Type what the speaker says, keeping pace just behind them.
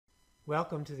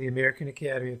Welcome to the American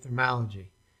Academy of Thermology.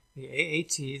 The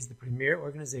AAT is the premier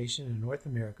organization in North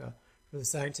America for the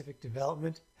scientific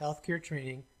development, healthcare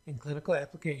training, and clinical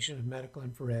application of medical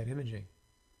infrared imaging.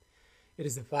 It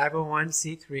is a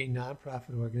 501c3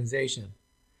 nonprofit organization.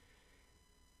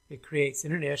 It creates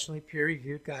internationally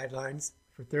peer-reviewed guidelines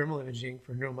for thermal imaging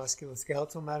for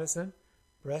neuromusculoskeletal medicine,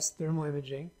 breast thermal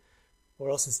imaging,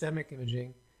 oral systemic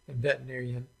imaging, and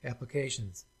veterinarian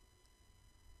applications.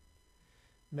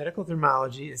 Medical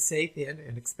thermology is safe and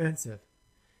inexpensive.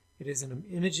 It is an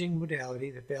imaging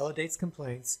modality that validates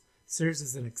complaints, serves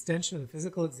as an extension of the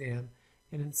physical exam,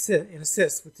 and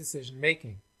assists with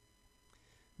decision-making.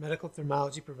 Medical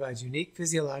thermology provides unique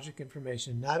physiologic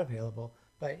information not available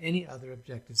by any other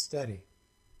objective study.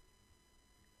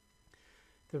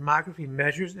 Thermography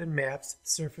measures and maps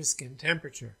surface skin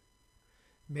temperature.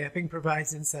 Mapping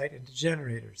provides insight into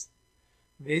generators.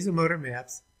 Vasomotor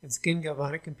maps and skin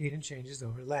galvanic impedance changes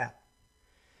overlap.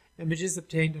 Images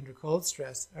obtained under cold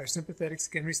stress are sympathetic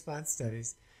skin response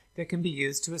studies that can be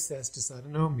used to assess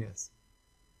dysautonomias.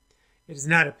 It is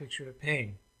not a picture of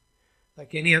pain.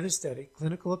 Like any other study,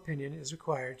 clinical opinion is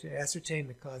required to ascertain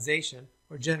the causation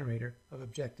or generator of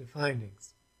objective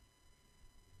findings.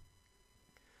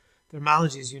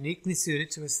 Thermology is uniquely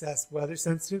suited to assess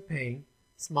weather-sensitive pain,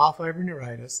 small fiber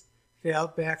neuritis,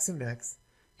 failed backs and necks,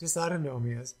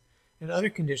 dysautonomias, and other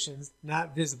conditions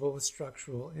not visible with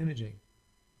structural imaging.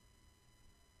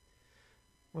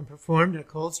 When performed in a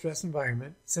cold stress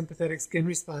environment, sympathetic skin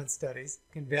response studies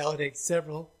can validate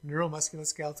several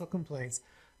neuromusculoskeletal complaints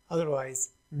otherwise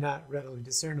not readily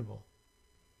discernible.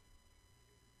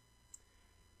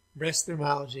 Breast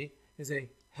thermology is a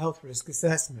health risk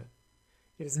assessment.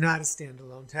 It is not a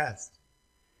standalone test.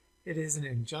 It is an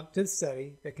adjunctive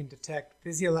study that can detect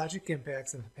physiologic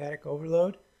impacts of hepatic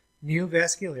overload,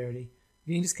 neovascularity,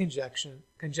 venous congestion,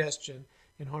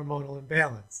 and hormonal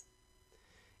imbalance.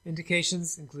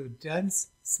 Indications include dense,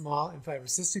 small, and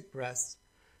fibrocystic breasts,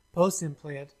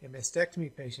 post-implant and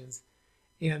mastectomy patients,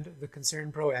 and the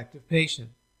concerned proactive patient.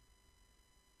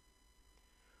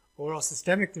 Oral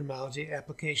systemic thermology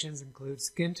applications include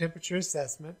skin temperature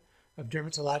assessment of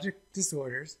dermatologic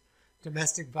disorders,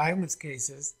 domestic violence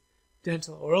cases,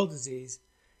 dental oral disease,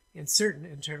 and certain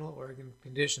internal organ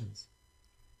conditions.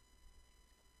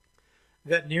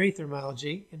 Veterinary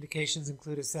thermology indications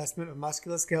include assessment of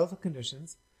musculoskeletal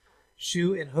conditions,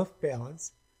 shoe and hoof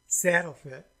balance, saddle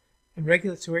fit, and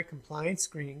regulatory compliance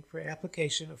screening for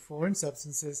application of foreign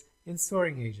substances and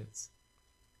soaring agents.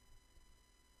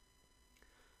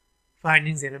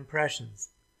 Findings and impressions.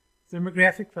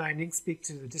 Thermographic findings speak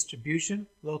to the distribution,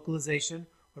 localization,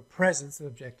 or presence of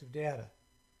objective data.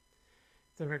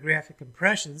 Thermographic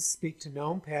impressions speak to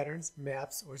known patterns,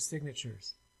 maps, or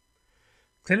signatures.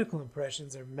 Clinical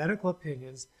impressions are medical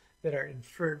opinions that are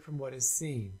inferred from what is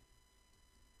seen.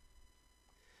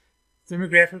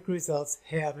 Thermographic results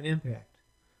have an impact.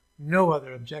 No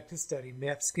other objective study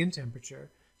maps skin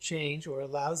temperature change or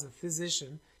allows a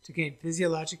physician to gain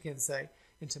physiologic insight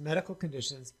into medical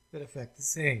conditions that affect the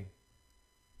same.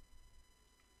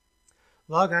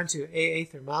 Log on to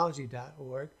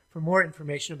aathermology.org for more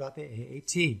information about the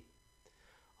AAT.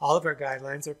 All of our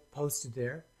guidelines are posted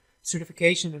there.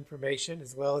 Certification information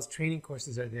as well as training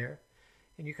courses are there,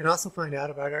 and you can also find out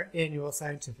about our annual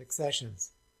scientific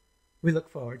sessions. We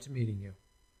look forward to meeting you.